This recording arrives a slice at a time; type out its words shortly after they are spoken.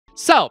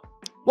So,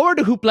 what were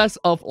the hooplas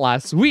of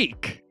last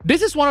week?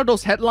 This is one of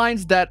those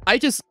headlines that I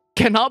just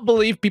cannot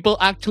believe people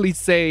actually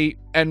say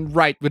and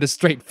write with a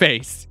straight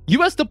face.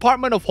 US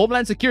Department of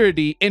Homeland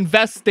Security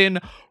invests in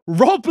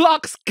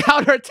Roblox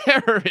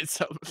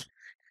Counterterrorism.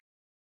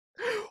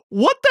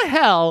 What the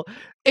hell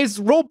is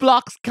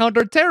Roblox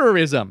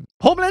Counterterrorism?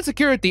 Homeland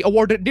Security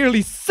awarded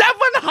nearly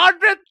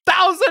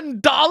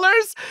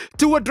 $700,000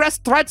 to address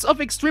threats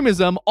of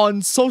extremism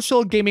on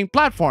social gaming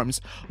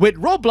platforms, with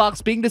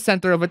Roblox being the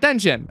center of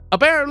attention.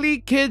 Apparently,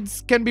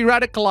 kids can be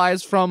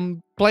radicalized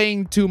from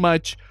playing too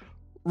much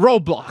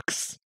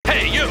Roblox.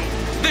 Hey you!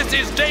 This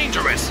is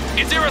dangerous!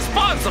 It's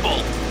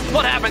irresponsible!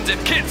 What happens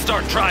if kids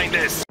start trying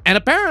this? And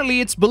apparently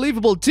it's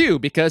believable too,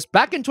 because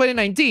back in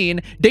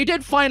 2019, they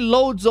did find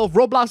loads of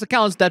Roblox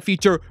accounts that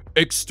feature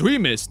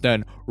extremist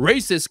and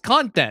racist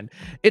content.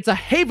 It's a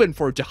haven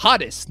for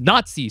jihadists,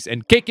 Nazis,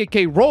 and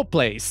KKK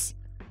roleplays.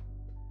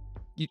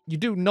 You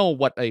do know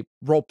what a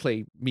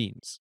roleplay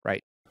means,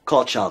 right?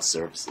 Call child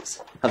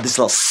services. Have this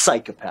little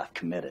psychopath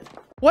committed.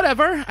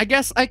 Whatever, I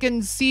guess I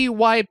can see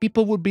why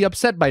people would be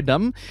upset by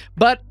them,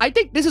 but I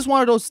think this is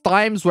one of those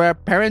times where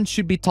parents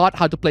should be taught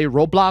how to play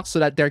Roblox so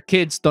that their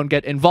kids don't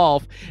get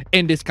involved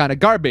in this kind of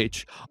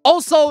garbage.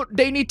 Also,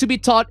 they need to be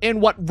taught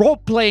in what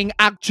role-playing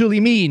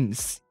actually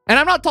means. And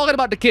I'm not talking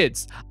about the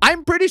kids.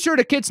 I'm pretty sure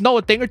the kids know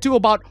a thing or two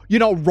about,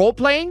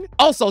 role-playing.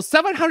 Also,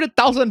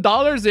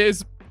 $700,000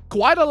 is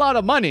quite a lot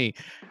of money.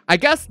 I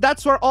guess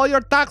that's where all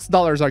your tax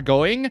dollars are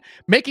going,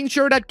 making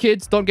sure that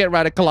kids don't get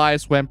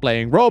radicalized when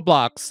playing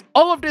Roblox.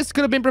 All of this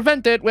could have been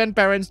prevented when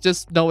parents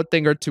just know a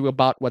thing or two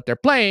about what they're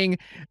playing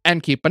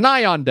and keep an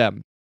eye on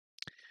them.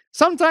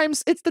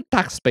 Sometimes it's the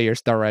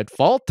taxpayers that are at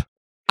fault.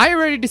 I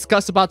already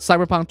discussed about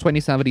Cyberpunk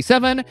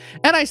 2077,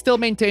 and I still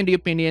maintain the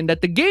opinion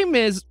that the game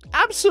is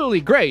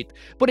absolutely great,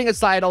 putting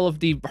aside all of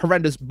the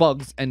horrendous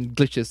bugs and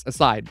glitches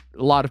aside,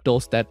 a lot of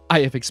those that I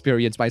have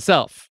experienced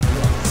myself.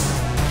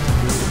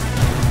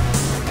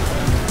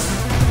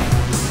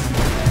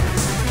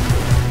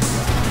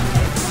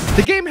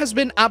 The game has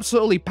been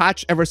absolutely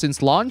patched ever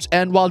since launch,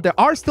 and while there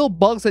are still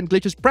bugs and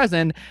glitches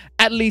present,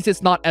 at least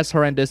it's not as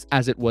horrendous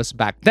as it was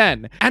back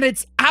then. And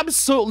it's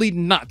absolutely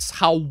nuts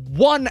how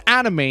one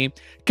anime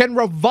can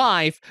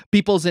revive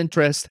people's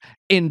interest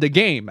in the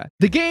game.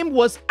 The game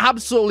was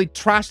absolutely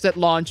trashed at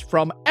launch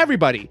from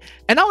everybody,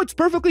 and now it's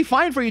perfectly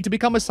fine for you to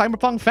become a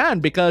Cyberpunk fan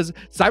because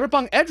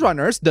Cyberpunk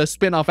Edgerunners, the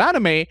spin-off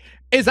anime,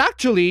 is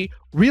actually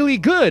really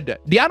good.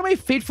 The anime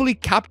faithfully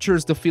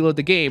captures the feel of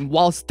the game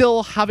while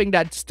still having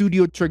that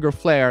studio trigger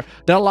flair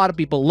that a lot of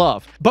people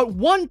love. But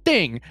one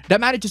thing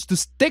that manages to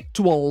stick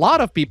to a lot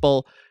of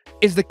people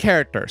is the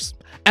characters,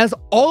 as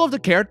all of the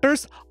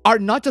characters are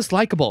not just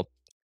likable,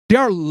 they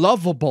are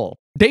lovable.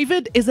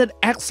 David is an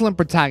excellent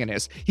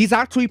protagonist. He's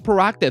actually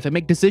proactive and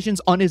makes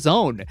decisions on his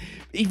own,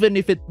 even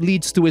if it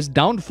leads to his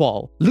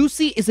downfall.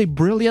 Lucy is a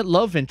brilliant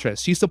love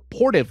interest. She's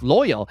supportive,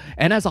 loyal,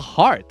 and has a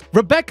heart.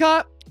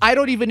 Rebecca, I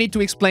don't even need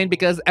to explain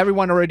because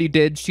everyone already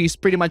did. She's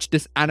pretty much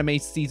this anime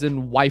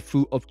season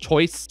waifu of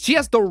choice. She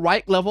has the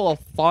right level of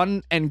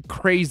fun and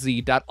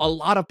crazy that a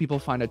lot of people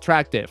find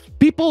attractive.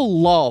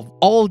 People love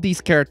all of these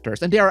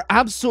characters and they are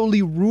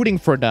absolutely rooting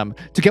for them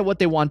to get what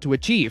they want to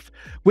achieve,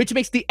 which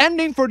makes the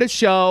ending for the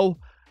show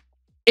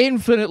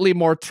infinitely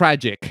more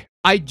tragic.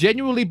 I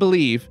genuinely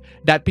believe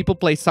that people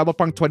play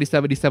Cyberpunk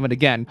 2077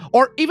 again,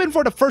 or even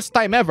for the first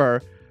time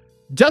ever,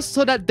 just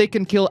so that they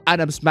can kill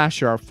Adam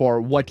Smasher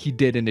for what he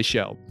did in the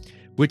show,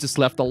 which has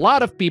left a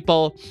lot of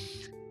people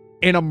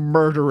in a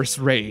murderous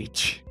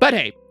rage. But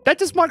hey, that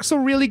just marks a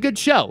really good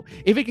show.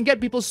 If it can get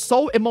people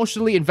so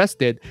emotionally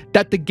invested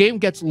that the game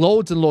gets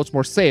loads and loads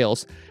more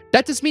sales,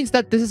 that just means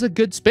that this is a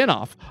good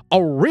spin-off,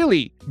 a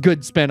really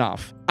good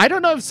spin-off. I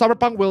don't know if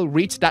Cyberpunk will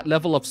reach that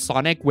level of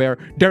Sonic where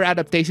their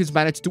adaptations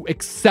manage to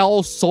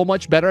excel so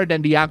much better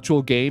than the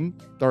actual game,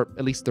 or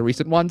at least the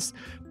recent ones,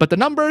 but the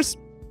numbers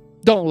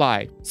don't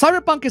lie.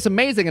 Cyberpunk is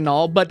amazing and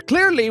all, but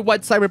clearly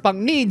what Cyberpunk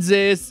needs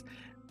is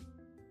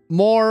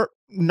more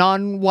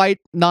non-white,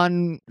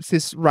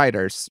 non-cis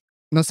writers.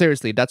 No,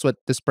 seriously, that's what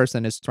this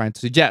person is trying to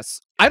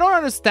suggest. I don't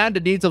understand the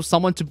needs of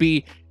someone to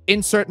be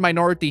insert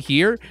minority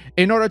here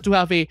in order to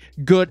have a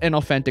good and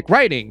authentic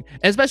writing,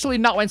 especially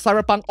not when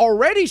Cyberpunk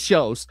already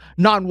shows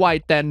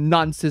non-white and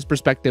non-cis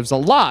perspectives a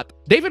lot.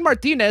 David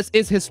Martinez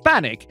is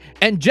Hispanic,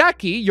 and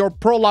Jackie, your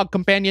prologue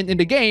companion in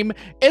the game,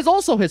 is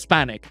also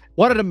Hispanic.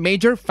 One of the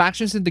major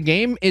factions in the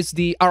game is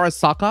the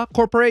Arasaka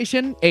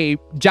Corporation, a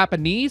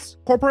Japanese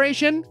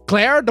corporation.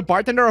 Claire, the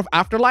bartender of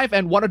Afterlife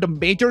and one of the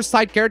major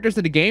side characters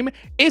in the game,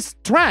 is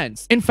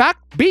trans. In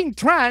fact, being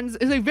trans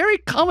is a very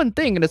common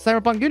thing in the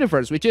Cyberpunk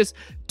universe, which is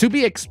to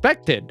be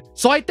expected.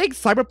 So I think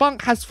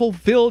Cyberpunk has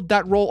fulfilled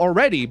that role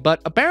already, but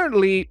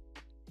apparently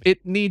it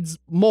needs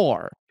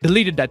more.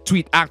 Deleted that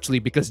tweet actually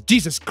because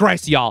Jesus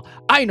Christ, y'all,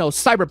 I know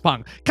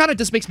Cyberpunk kind of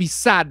just makes me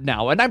sad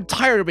now, and I'm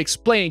tired of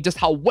explaining just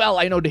how well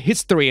I know the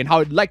history and how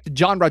I'd like the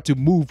genre to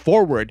move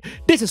forward.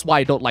 This is why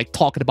I don't like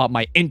talking about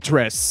my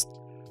interests.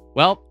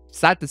 Well,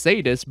 sad to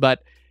say this,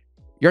 but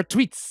Your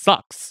tweet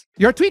sucks.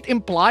 Your tweet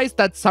implies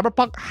that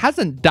Cyberpunk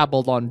hasn't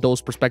dabbled on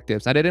those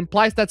perspectives, and it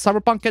implies that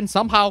Cyberpunk can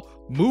somehow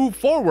move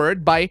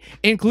forward by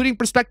including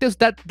perspectives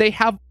that they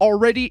have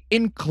already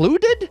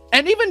included.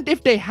 And even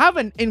if they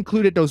haven't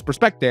included those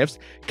perspectives,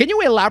 can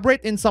you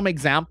elaborate in some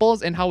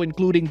examples in how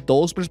including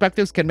those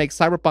perspectives can make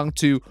Cyberpunk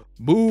to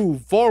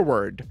move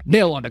forward?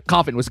 Nail on the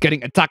coffin was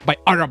getting attacked by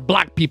other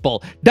black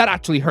people. That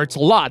actually hurts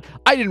a lot.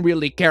 I didn't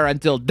really care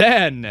until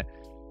then.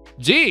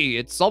 Gee,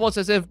 it's almost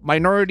as if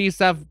minorities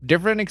have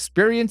different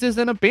experiences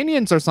and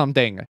opinions or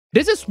something.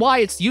 This is why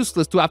it's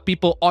useless to have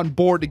people on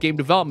board the game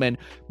development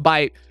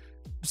by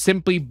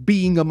simply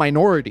being a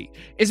minority.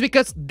 It's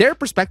because their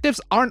perspectives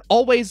aren't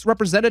always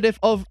representative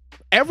of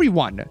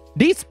everyone.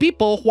 These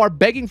people who are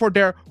begging for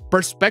their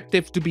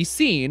perspective to be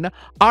seen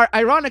are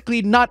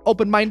ironically not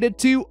open-minded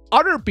to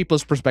other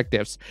people's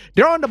perspectives.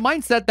 They're on the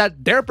mindset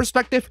that their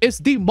perspective is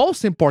the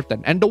most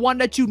important and the one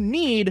that you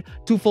need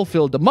to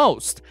fulfill the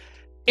most.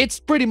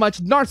 It's pretty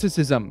much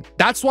narcissism.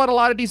 That's what a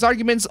lot of these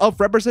arguments of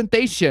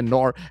representation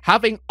or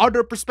having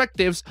other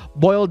perspectives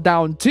boil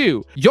down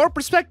to. Your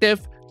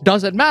perspective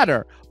doesn't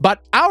matter,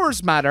 but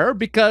ours matter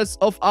because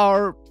of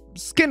our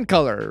skin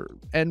color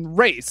and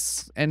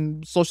race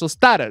and social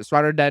status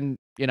rather than,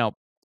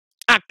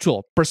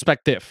 actual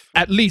perspective.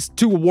 At least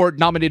 2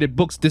 award-nominated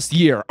books this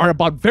year are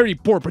about very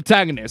poor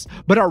protagonists,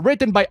 but are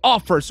written by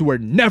authors who were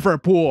never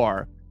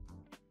poor.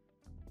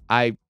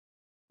 I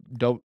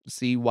don't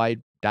see why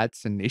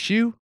that's an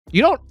issue.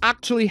 You don't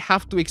actually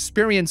have to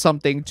experience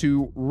something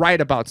to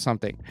write about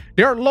something.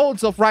 There are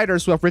loads of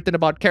writers who have written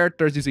about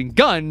characters using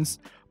guns,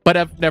 but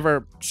have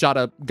never shot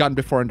a gun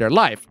before in their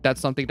life. That's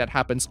something that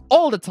happens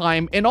all the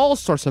time in all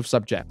sorts of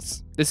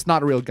subjects. This is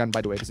not a real gun,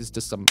 by the way. This is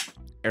just some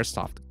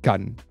airsoft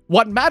gun.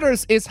 What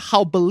matters is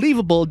how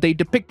believable they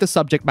depict the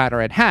subject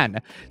matter at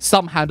hand.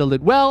 Some handle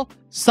it well,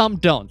 some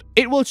don't.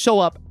 It will show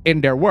up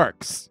in their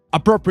works.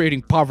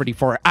 Appropriating poverty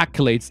for our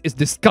accolades is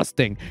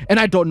disgusting, and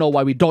I don't know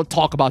why we don't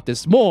talk about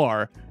this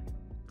more.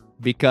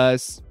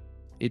 Because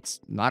it's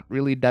not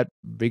really that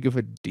big of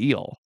a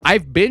deal.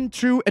 I've been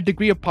through a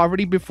degree of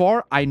poverty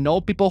before. I know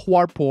people who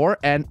are poor,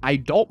 and I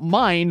don't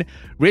mind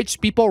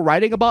rich people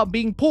writing about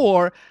being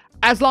poor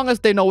as long as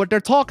they know what they're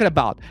talking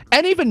about.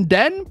 And even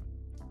then,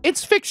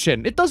 it's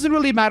fiction. It doesn't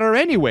really matter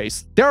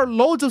anyways. There are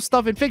loads of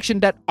stuff in fiction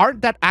that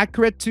aren't that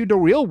accurate to the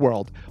real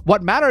world.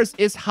 What matters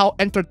is how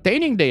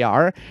entertaining they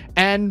are,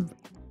 and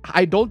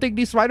I don't think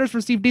these writers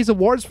receive these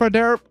awards for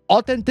their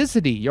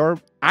authenticity or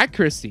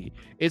accuracy.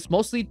 It's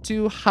mostly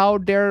to how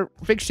their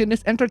fiction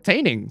is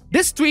entertaining.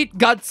 This tweet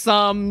got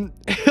some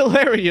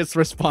hilarious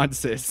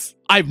responses.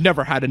 I've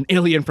never had an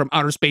alien from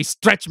outer space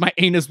stretch my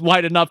anus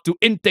wide enough to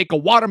intake a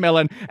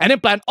watermelon and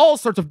implant all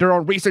sorts of their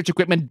own research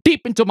equipment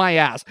deep into my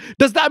ass.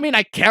 Does that mean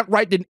I can't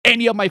write in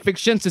any of my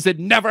fiction since it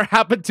never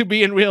happened to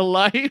me in real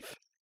life?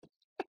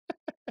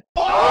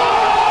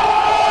 Wow,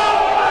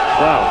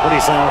 what do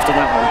you say after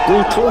that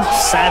one? Brutal,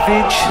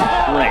 savage,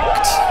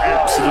 wrecked.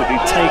 Absolutely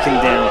taken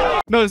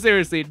down. No,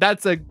 seriously,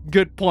 that's a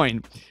good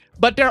point.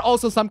 But there are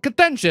also some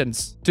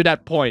contentions to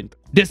that point.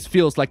 This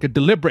feels like a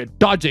deliberate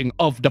dodging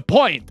of the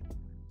point.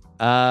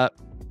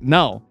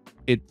 No,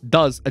 it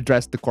does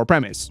address the core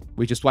premise,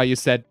 which is why you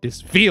said this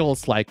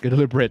feels like a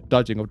deliberate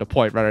dodging of the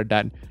point rather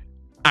than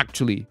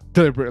actually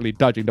deliberately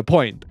dodging the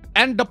point.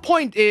 And the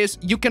point is,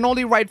 you can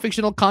only write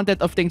fictional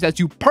content of things that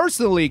you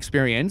personally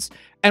experience,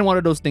 and one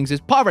of those things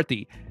is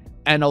poverty.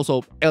 And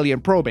also alien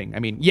probing. I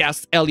mean,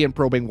 yes, alien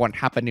probing won't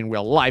happen in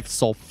real life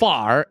so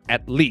far,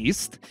 at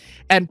least.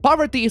 And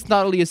poverty is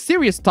not only a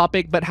serious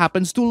topic, but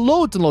happens to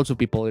loads and loads of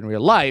people in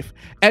real life,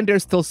 and they're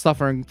still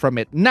suffering from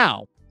it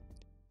now.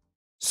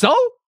 So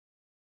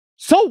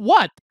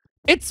what?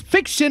 It's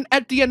fiction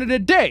at the end of the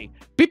day.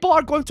 People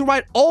are going to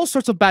write all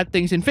sorts of bad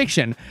things in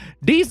fiction.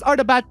 These are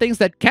the bad things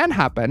that can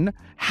happen,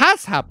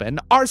 has happened,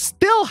 are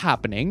still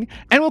happening,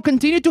 and will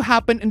continue to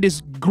happen in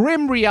this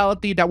grim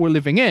reality that we're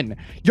living in.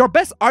 Your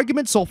best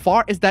argument so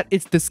far is that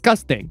it's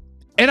disgusting.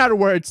 In other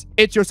words,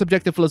 it's your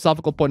subjective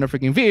philosophical point of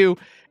freaking view.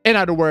 In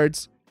other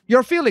words,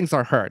 your feelings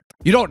are hurt.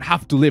 You don't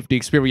have to live the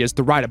experience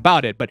to write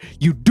about it, but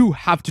you do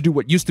have to do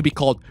what used to be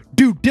called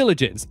due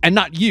diligence and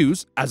not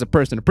use, as a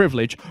person of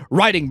privilege,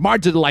 writing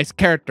marginalized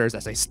characters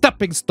as a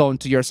stepping stone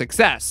to your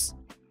success.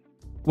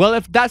 Well,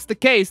 if that's the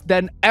case,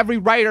 then every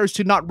writer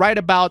should not write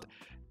about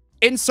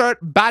insert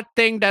bad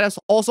thing that has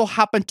also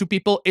happened to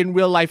people in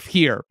real life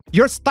here.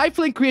 You're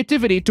stifling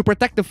creativity to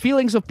protect the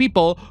feelings of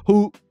people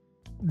who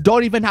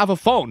don't even have a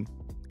phone.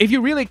 If you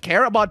really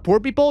care about poor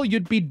people,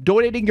 you'd be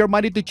donating your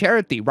money to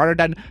charity rather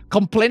than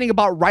complaining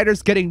about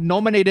writers getting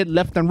nominated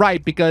left and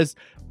right because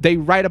they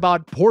write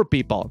about poor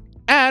people.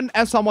 And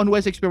as someone who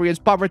has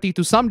experienced poverty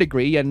to some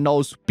degree and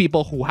knows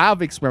people who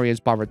have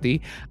experienced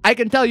poverty, I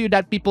can tell you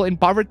that people in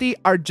poverty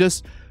are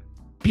just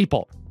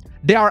people.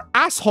 They are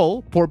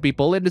asshole poor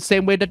people in the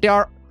same way that they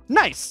are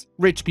nice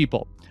rich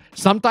people.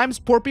 Sometimes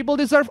poor people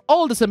deserve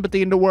all the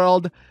sympathy in the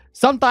world.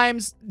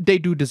 Sometimes they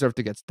do deserve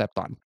to get stepped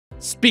on.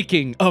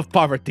 Speaking of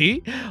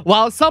poverty,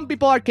 while some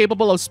people are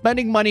capable of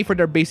spending money for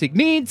their basic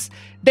needs,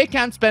 they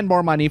can't spend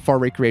more money for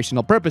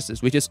recreational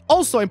purposes, which is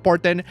also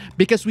important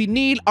because we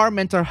need our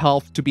mental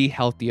health to be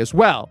healthy as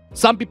well.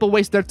 Some people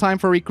waste their time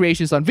for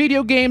recreations on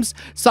video games,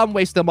 some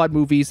waste them on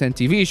movies and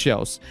TV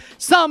shows.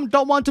 Some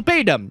don't want to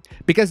pay them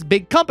because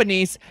big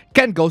companies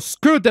can go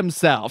screw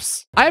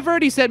themselves. I've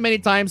already said many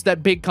times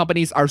that big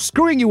companies are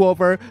screwing you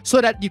over so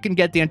that you can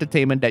get the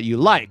entertainment that you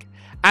like.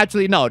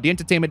 Actually, no, the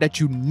entertainment that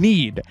you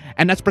need.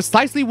 And that's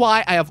precisely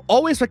why I have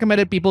always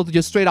recommended people to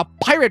just straight up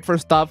pirate for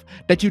stuff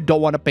that you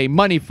don't want to pay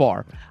money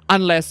for,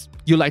 unless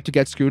you like to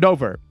get screwed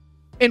over.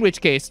 In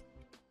which case,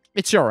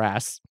 it's your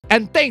ass.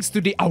 And thanks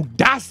to the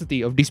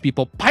audacity of these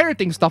people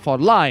pirating stuff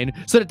online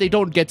so that they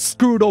don't get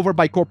screwed over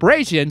by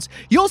corporations,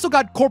 you also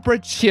got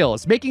corporate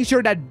shills, making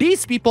sure that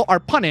these people are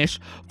punished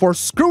for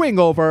screwing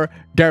over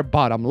their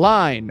bottom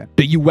line.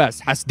 The US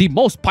has the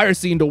most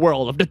piracy in the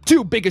world of the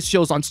two biggest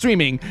shows on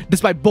streaming,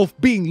 despite both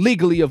being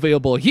legally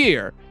available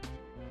here.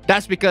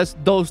 That's because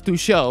those two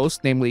shows,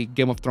 namely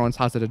Game of Thrones,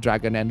 House of the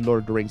Dragon, and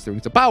Lord of the Rings,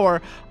 Rings of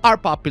Power, are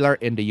popular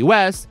in the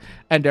US,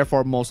 and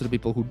therefore most of the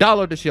people who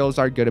download the shows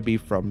are gonna be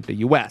from the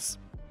US.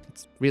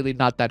 It's really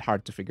not that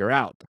hard to figure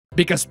out.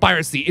 Because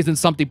piracy isn't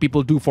something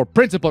people do for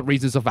principled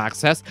reasons of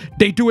access,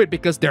 they do it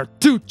because they're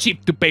too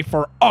cheap to pay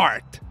for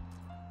art.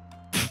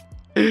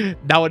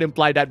 That would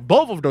imply that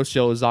both of those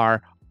shows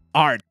are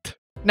art.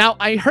 Now,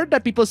 I heard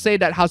that people say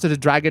that House of the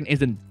Dragon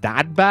isn't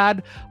that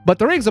bad, but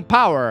the Rings of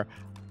Power,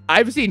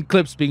 I've seen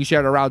clips being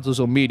shared around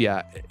social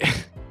media.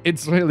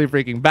 It's really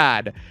freaking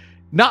bad.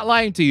 Not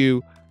lying to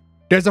you,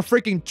 there's a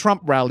freaking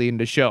Trump rally in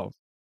the show.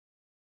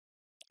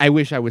 I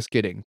wish I was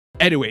kidding.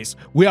 Anyways,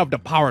 we have the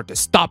power to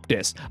stop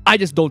this. I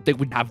just don't think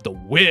we have the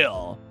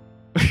will.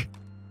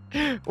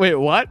 Wait,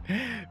 what?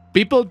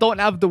 People don't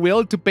have the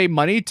will to pay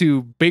money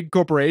to big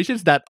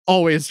corporations that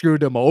always screw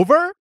them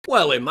over?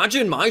 Well,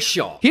 imagine my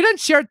shock. He didn't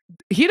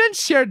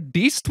share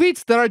these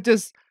tweets that are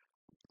just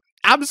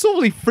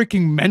absolutely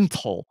freaking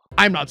mental.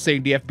 I'm not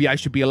saying the FBI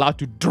should be allowed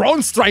to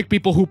drone strike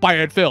people who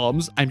pirate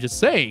films. I'm just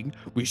saying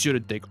we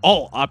shouldn't take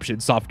all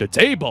options off the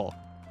table.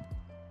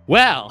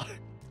 Well,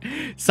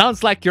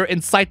 sounds like you're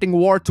inciting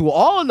war to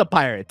all the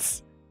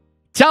pirates.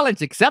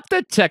 Challenge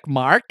accepted, check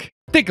mark.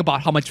 Think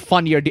about how much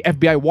funnier the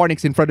FBI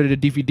warnings in front of the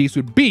DVDs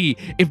would be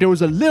if there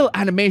was a little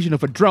animation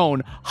of a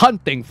drone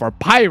hunting for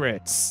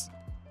pirates.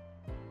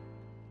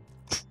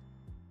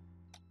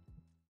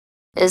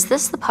 Is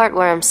this the part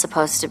where I'm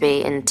supposed to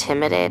be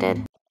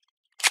intimidated?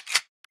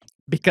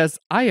 Because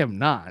I am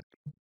not.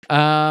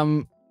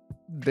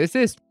 This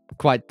is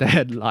quite the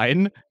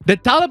headline. The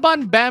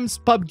Taliban bans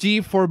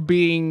PUBG for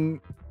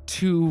being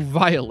too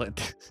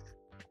violent.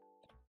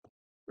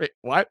 Wait,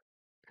 what?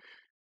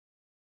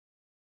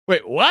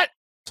 Wait, what?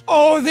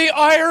 Oh, the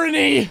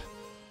irony!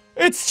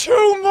 It's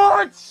too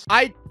much!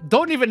 I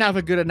don't even have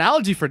a good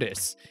analogy for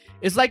this.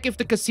 It's like if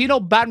the casino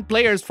banned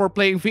players for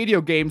playing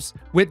video games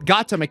with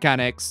gacha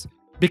mechanics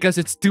because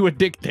it's too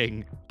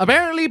addicting.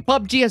 Apparently,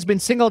 PUBG has been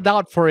singled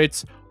out for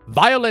its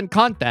violent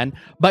content,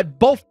 but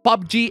both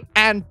PUBG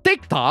and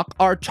TikTok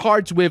are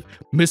charged with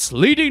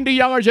misleading the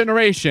younger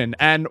generation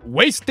and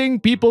wasting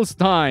people's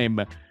time.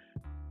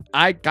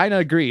 I kind of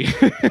agree.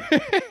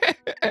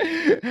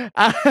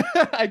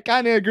 I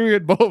kind of agree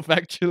with both,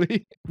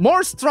 actually.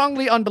 More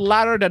strongly on the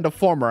latter than the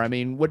former. I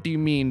mean, what do you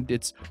mean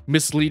it's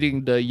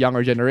misleading the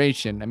younger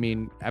generation? I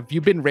mean, have you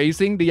been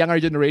raising the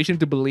younger generation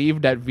to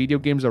believe that video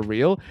games are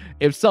real?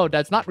 If so,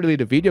 that's not really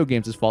the video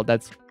games' fault.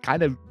 That's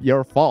kind of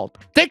your fault.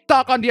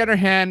 TikTok, on the other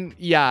hand,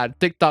 yeah,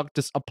 TikTok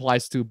just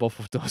applies to both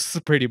of those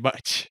pretty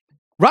much.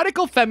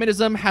 Radical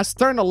feminism has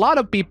turned a lot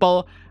of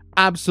people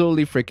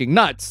absolutely freaking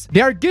nuts.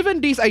 They are given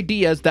these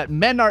ideas that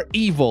men are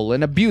evil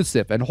and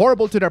abusive and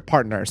horrible to their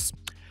partners.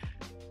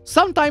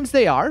 Sometimes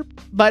they are,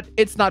 but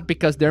it's not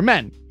because they're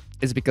men.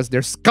 It's because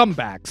they're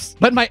scumbags.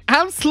 But my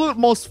absolute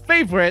most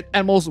favorite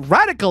and most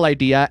radical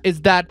idea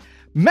is that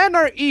men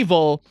are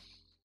evil,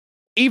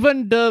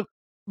 even the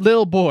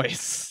little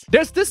boys.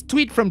 There's this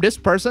tweet from this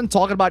person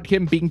talking about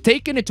him being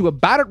taken into a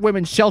battered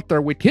women's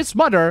shelter with his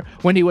mother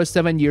when he was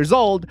 7 years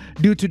old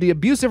due to the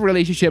abusive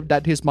relationship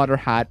that his mother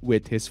had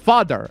with his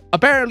father.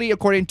 Apparently,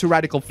 according to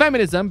radical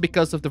feminism,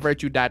 because of the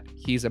virtue that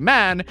he's a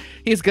man,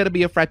 he's gonna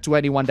be a threat to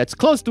anyone that's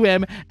close to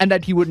him and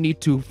that he would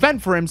need to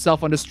fend for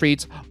himself on the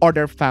streets or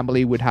their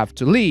family would have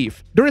to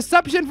leave. The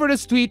reception for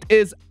this tweet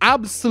is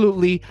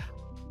absolutely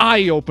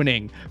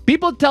eye-opening.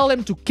 People tell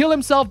him to kill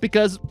himself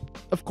because,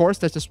 of course,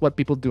 that's just what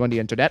people do on the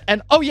internet.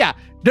 And oh yeah,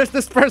 there's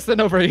this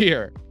person over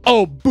here.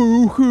 Oh,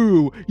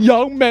 boo-hoo.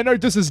 Young men are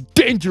just as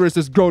dangerous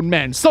as grown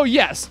men. So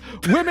yes,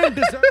 women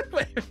deserve...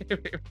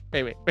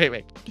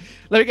 Wait.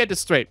 Let me get this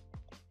straight.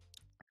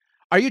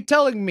 Are you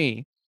telling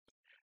me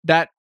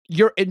that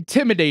you're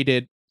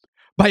intimidated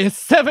by a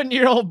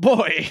 7-year-old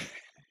boy?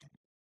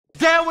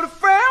 Down with a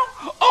frown,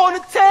 on the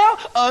tail,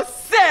 a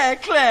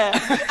sad clown.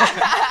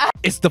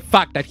 It's the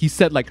fact that he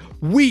said, like,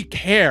 weak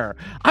hair.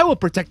 I will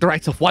protect the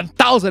rights of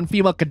 1,000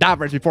 female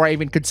cadavers before I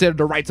even consider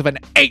the rights of an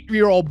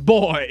 8-year-old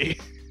boy.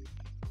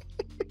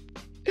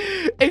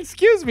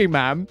 Excuse me,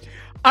 ma'am.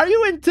 Are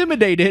you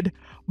intimidated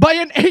by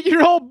an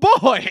 8-year-old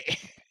boy?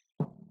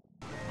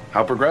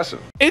 How progressive.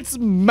 It's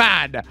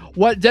mad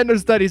what gender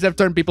studies have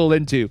turned people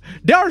into.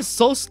 They are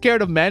so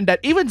scared of men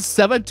that even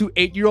 7 to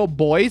 8-year-old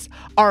boys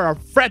are a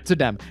threat to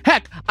them.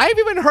 Heck, I've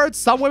even heard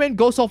some women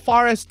go so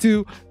far as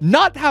to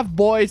not have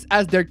boys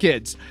as their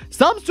kids.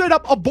 Some straight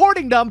up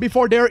aborting them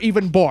before they're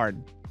even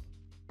born.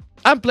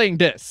 I'm playing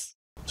this.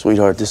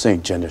 Sweetheart, this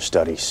ain't gender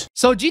studies.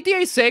 So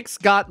GTA 6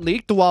 got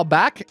leaked a while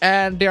back,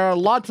 and there are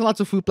lots and lots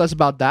of foodplus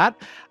about that.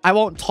 I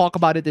won't talk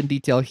about it in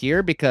detail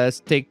here because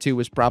Take-Two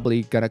is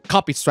probably gonna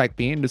copy strike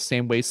me in the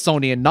same way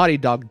Sony and Naughty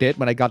Dog did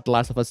when I got The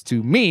Last of Us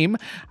 2 meme.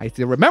 I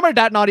still remember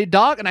that, Naughty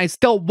Dog, and I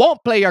still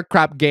won't play your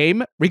crap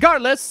game.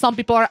 Regardless, some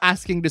people are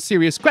asking the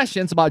serious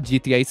questions about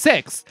GTA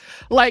 6.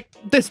 Like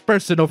this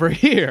person over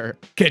here.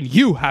 Can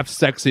you have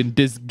sex in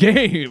this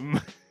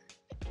game?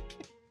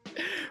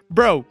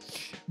 Bro,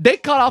 they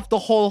cut off the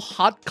whole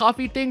hot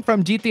coffee thing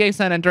from GTA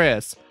San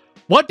Andreas.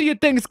 What do you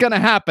think is gonna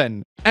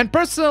happen? And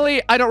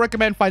personally, I don't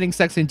recommend finding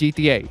sex in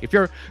GTA. If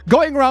you're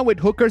going around with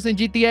hookers in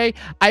GTA,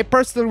 I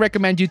personally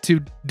recommend you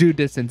to do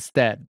this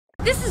instead.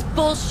 This is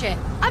bullshit.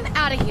 I'm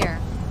out of here.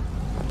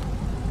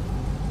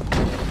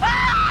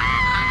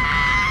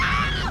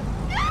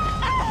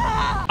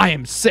 I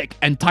am sick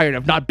and tired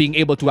of not being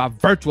able to have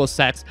virtual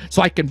sex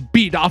so I can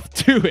beat off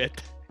to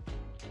it.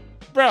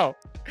 Bro,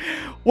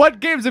 what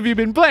games have you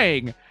been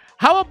playing?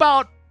 How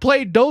about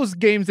play those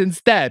games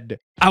instead?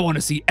 I want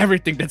to see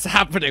everything that's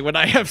happening when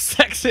I have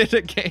sex in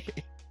a game.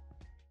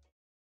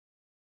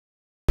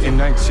 In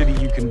Night City,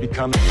 you can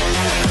become...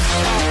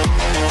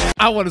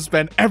 I want to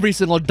spend every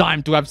single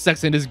dime to have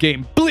sex in this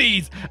game.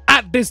 Please,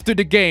 add this to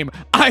the game.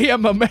 I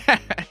am a man.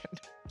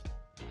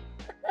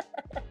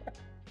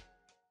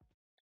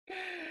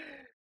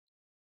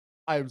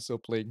 I am so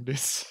playing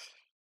this.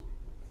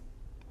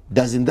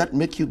 Doesn't that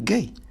make you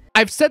gay?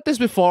 I've said this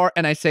before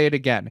and I say it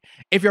again.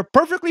 If you're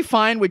perfectly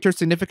fine with your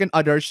significant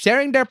other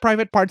sharing their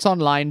private parts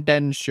online,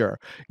 then sure.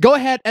 Go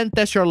ahead and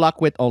test your luck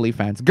with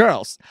OnlyFans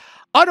girls.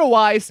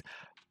 Otherwise,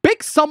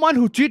 pick someone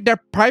who treats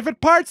their private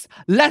parts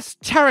less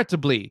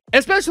charitably.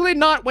 Especially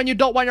not when you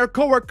don't want your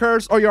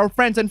coworkers or your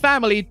friends and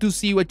family to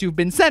see what you've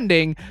been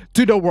sending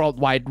to the World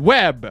Wide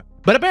Web.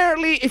 But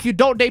apparently, if you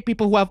don't date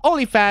people who have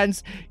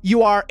OnlyFans,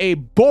 you are a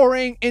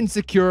boring,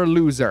 insecure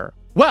loser.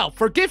 Well,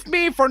 forgive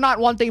me for not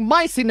wanting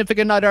my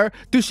significant other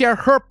to share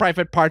her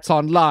private parts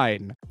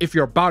online. If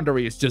your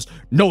boundary is just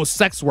no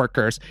sex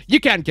workers,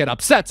 you can't get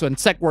upset when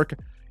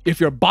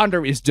If your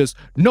boundary is just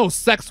no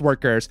sex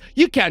workers,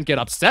 you can't get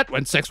upset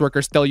when sex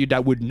workers tell you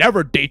that would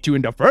never date you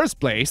in the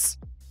first place.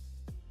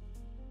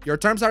 Your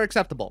terms are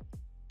acceptable,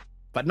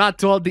 but not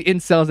to all the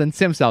incels and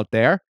sims out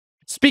there.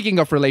 Speaking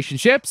of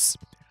relationships,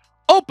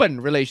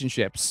 open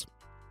relationships.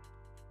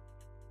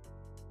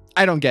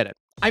 I don't get it.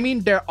 I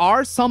mean, there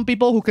are some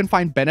people who can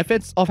find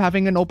benefits of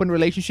having an open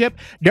relationship.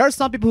 There are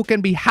some people who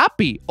can be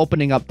happy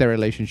opening up their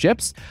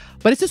relationships.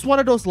 But it's just one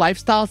of those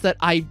lifestyles that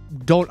I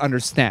don't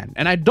understand.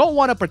 And I don't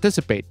want to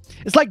participate.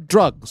 It's like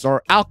drugs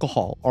or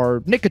alcohol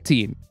or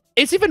nicotine.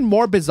 It's even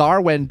more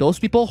bizarre when those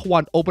people who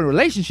want open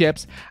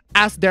relationships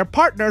ask their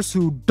partners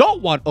who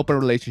don't want open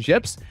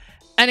relationships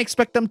and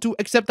expect them to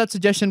accept that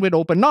suggestion with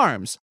open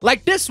arms.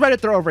 Like this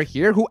Redditor over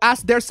here who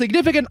asked their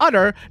significant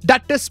other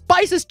that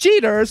despises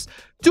cheaters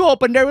to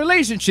open their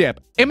relationship.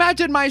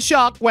 Imagine my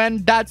shock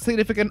when that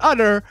significant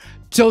other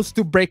chose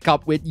to break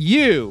up with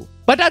you.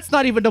 But that's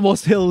not even the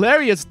most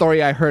hilarious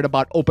story I heard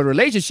about open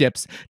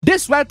relationships.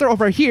 This Redditor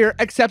over here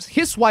accepts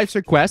his wife's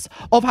request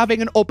of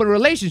having an open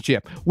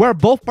relationship where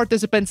both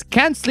participants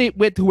can sleep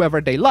with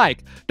whoever they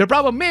like. The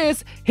problem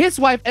is, his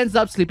wife ends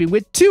up sleeping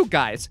with 2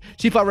 guys.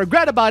 She felt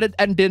regret about it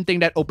and didn't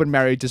think that open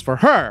marriage is for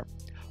her.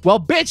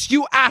 Well, bitch,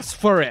 you asked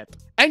for it.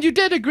 And you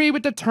did agree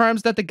with the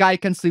terms that the guy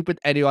can sleep with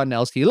anyone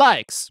else he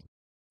likes.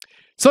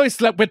 So he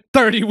slept with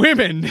 30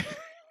 women.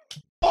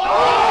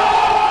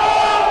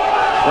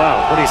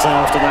 Wow, what do you say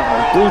after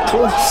that one?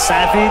 Brutal,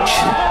 savage,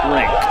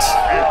 wrecked,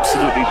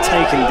 absolutely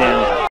taken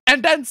down.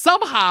 And then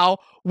somehow,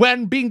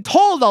 when being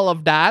told all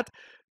of that,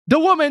 the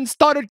woman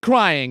started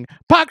crying,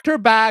 packed her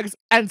bags,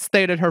 and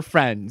stayed at her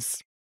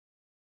friends.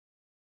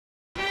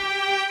 May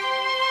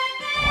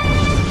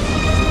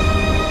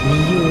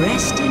you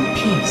rest in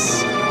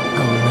peace,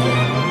 O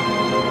man.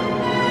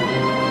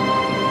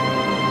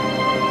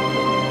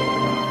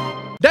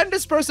 Then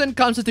this person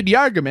comes into the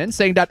argument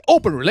saying that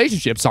open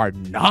relationships are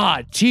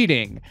not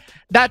cheating.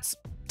 That's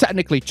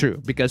technically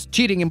true because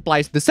cheating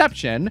implies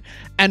deception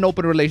and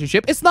open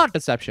relationship is not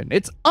deception,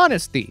 it's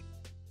honesty.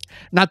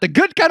 Not the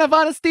good kind of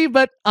honesty,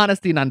 but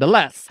honesty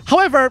nonetheless.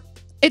 However,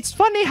 it's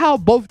funny how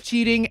both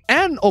cheating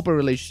and open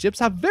relationships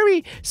have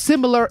very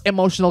similar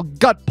emotional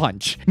gut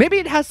punch. Maybe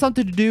it has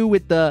something to do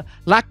with the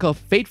lack of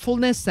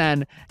faithfulness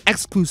and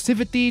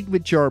exclusivity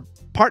with your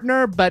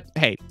partner, but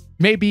hey,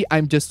 maybe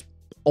I'm just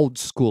old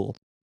school.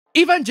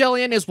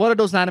 Evangelion is one of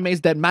those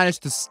animes that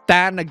managed to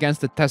stand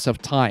against the test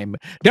of time.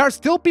 There are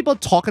still people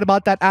talking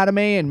about that anime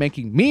and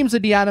making memes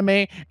of the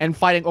anime and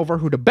fighting over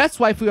who the best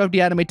waifu of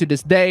the anime to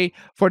this day,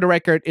 for the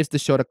record, is the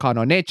Shotaka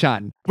no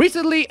Ne-chan.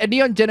 Recently, a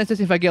Neon Genesis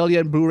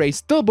Evangelion Blu-ray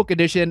Steelbook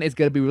edition is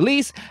going to be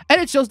released,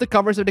 and it shows the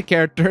covers of the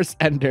characters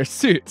and their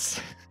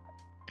suits.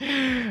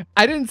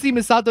 I didn't see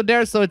Misato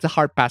there, so it's a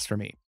hard pass for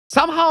me.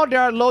 Somehow, there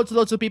are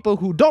loads of people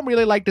who don't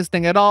really like this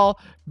thing at all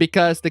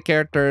because the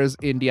characters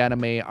in the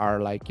anime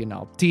are like, you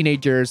know,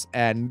 teenagers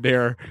and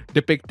they're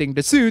depicting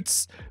the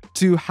suits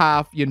to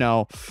have, you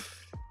know,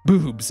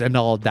 boobs and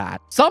all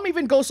that. Some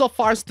even go so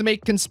far as to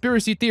make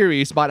conspiracy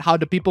theories about how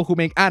the people who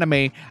make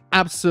anime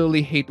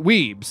absolutely hate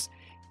weebs.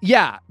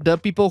 Yeah, the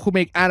people who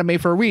make anime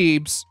for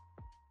weebs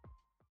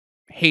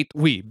hate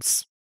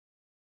weebs.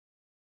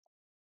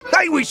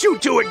 I wish you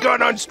two had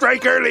gone on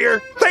strike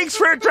earlier. Thanks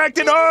for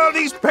attracting all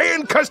these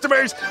paying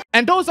customers.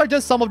 And those are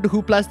just some of the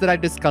hooplas that I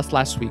discussed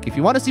last week. If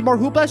you want to see more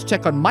hooplas,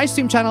 check on my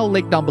stream channel,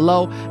 link down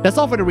below. That's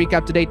all for the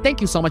recap today. Thank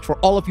you so much for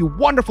all of you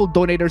wonderful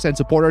donators and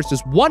supporters.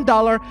 Just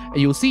 $1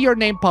 and you'll see your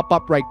name pop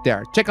up right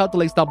there. Check out the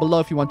links down below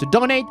if you want to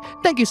donate.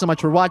 Thank you so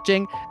much for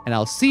watching, and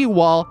I'll see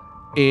you all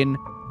in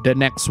the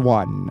next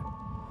one.